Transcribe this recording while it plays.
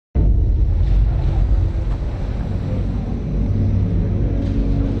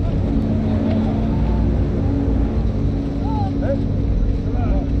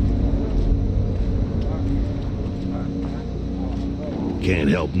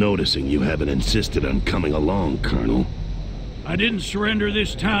help noticing you haven't insisted on coming along, Colonel. I didn't surrender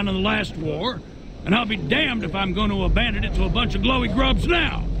this town in the last war, and I'll be damned if I'm going to abandon it to a bunch of glowy grubs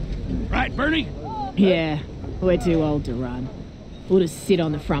now. Right, Bernie? Yeah, we're too old to run. We'll just sit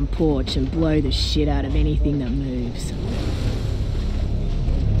on the front porch and blow the shit out of anything that moves.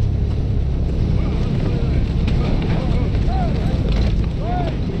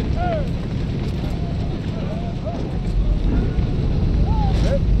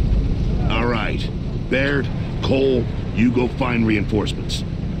 All right. Baird, Cole, you go find reinforcements.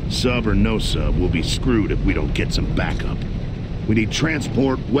 Sub or no sub, we'll be screwed if we don't get some backup. We need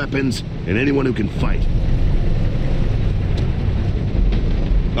transport, weapons, and anyone who can fight.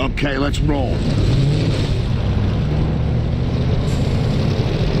 Okay, let's roll.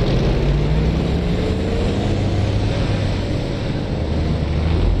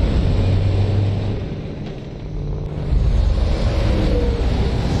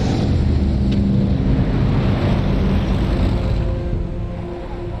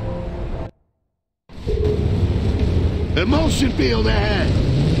 Emulsion field ahead!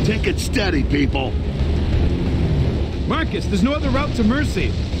 Take it steady, people. Marcus, there's no other route to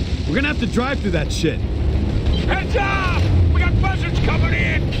Mercy. We're gonna have to drive through that shit. Heads up! We got buzzards coming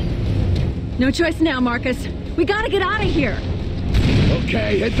in! No choice now, Marcus. We gotta get out of here.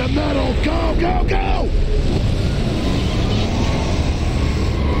 Okay, hit the metal! Go, go, go!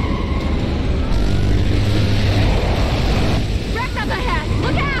 Wrecked up ahead!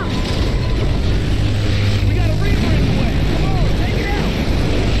 Look out! We got a reaper in the way! Come on, take it out!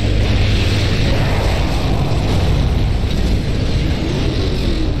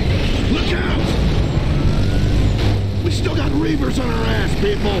 Look out! We still got reavers on our ass,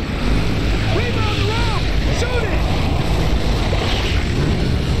 people! Reaver on the road! Shoot it!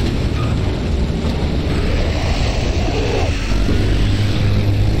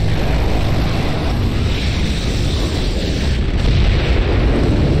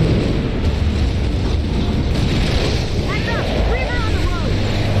 Back up! Reaver on the road!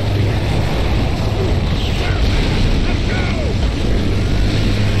 Let's go!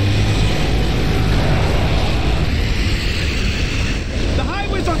 The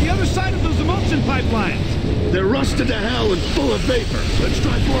highway's on the other side of those emulsion pipelines. They're rusted to hell and full of vapor. Let's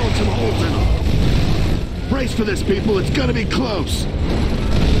try blowing some holes in them. Brace for this, people. It's gonna be close.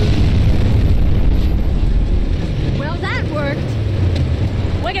 Well, that worked.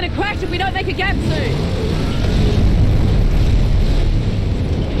 We're gonna crash if we don't make a gap soon.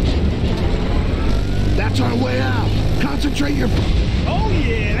 That's our way out. Concentrate your... Oh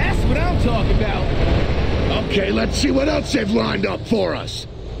yeah, that's what I'm talking about. Okay, let's see what else they've lined up for us.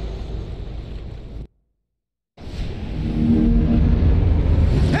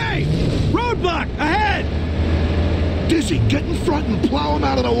 Hey! Roadblock! Ahead! Dizzy, get in front and plow them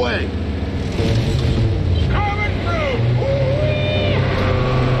out of the way. Coming through!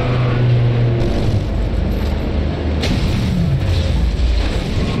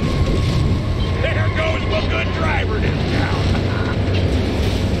 There goes my good driver this town!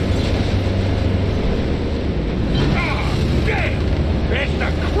 Ah, damn! It's the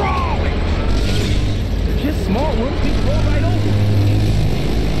crawlies! They're just smart ones. We can roll right over.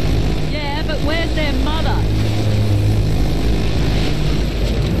 Yeah, but where's their mother?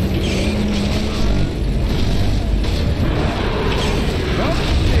 Oh,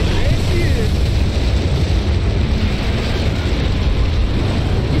 there she is.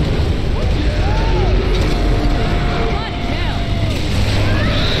 Bloody hell!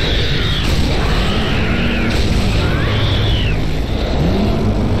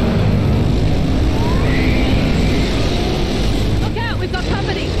 Look out, we've got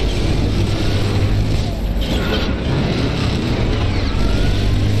company!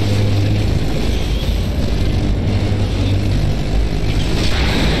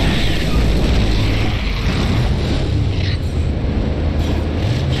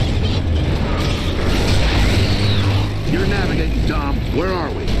 You're navigating, Tom. Where are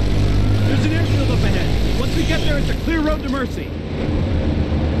we? There's an airfield up ahead. Once we get there, it's a clear road to Mercy.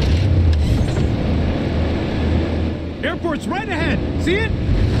 Airport's right ahead. See it?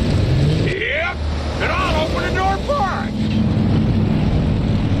 Yep! And I'll open the door for us!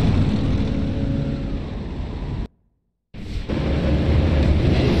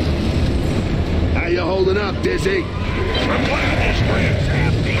 How you holding up, Dizzy? I'm glad this bridge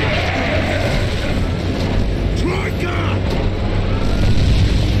empty! Troika!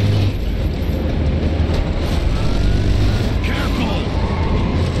 Careful!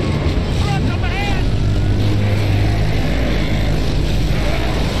 Front up ahead!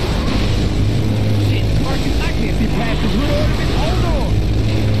 Shit, Marcus, I can't see past this little ornament. Hold on.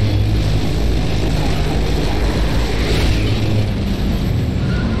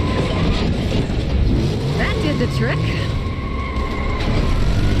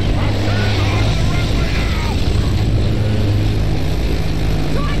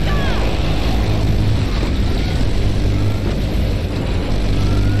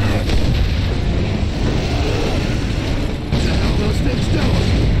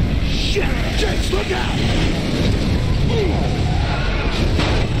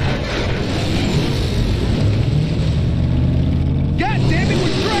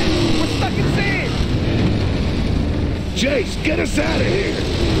 Jace, get us out of here!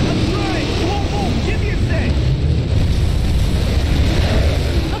 I'm trying! Whoa, whoa! Give me a sec!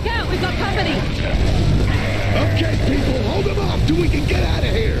 Look out, we've got company! Okay, people, hold them off till we can get out of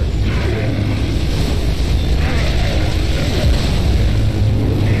here!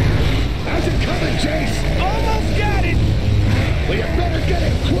 How's it coming, Jace? Almost got it! Well, you better get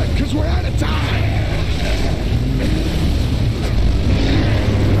it quick, because we're out of time!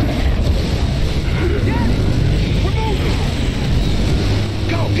 Got it! We're moving!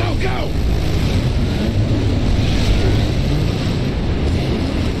 Go, go, go!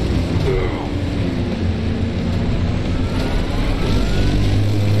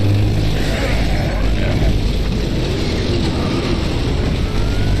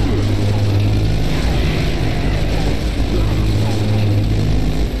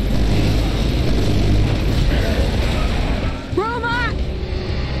 Roma!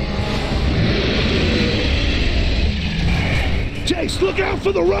 Jace, look out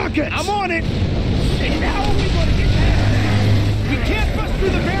for the rockets! I'm on it! And how are we gonna get past that? We can't bust through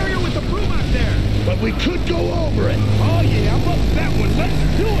the barrier with the broom out there! But we could go over it! Oh yeah, I'm up for that one.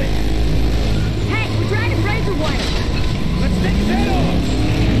 Let's do it! Hey, we're dragging razor wire! Let's take that off!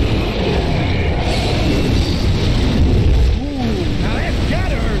 Ooh, now that's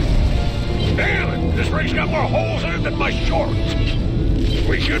gotta hurt! Damn it! This ring's got more holes in it than my shorts.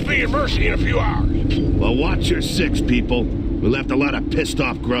 We should be in Mercy in a few hours. Well, watch your six, people. We left a lot of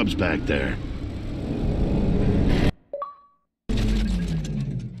pissed-off grubs back there.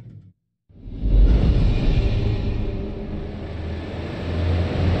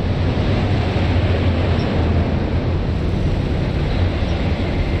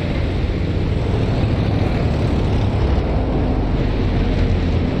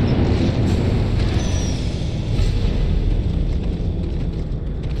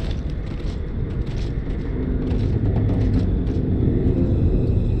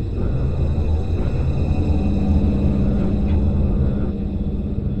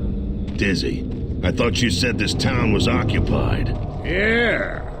 Dizzy, I thought you said this town was occupied.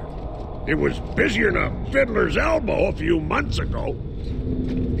 Yeah. It was busier than a fiddler's elbow a few months ago.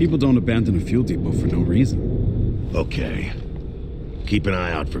 People don't abandon a fuel depot for no reason. Okay. Keep an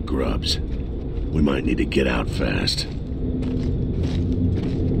eye out for grubs. We might need to get out fast.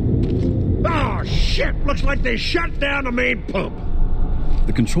 Oh, shit! Looks like they shut down the main pump.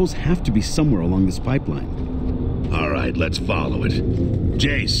 The controls have to be somewhere along this pipeline. All right, let's follow it.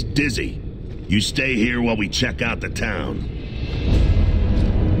 Jace, Dizzy, you stay here while we check out the town.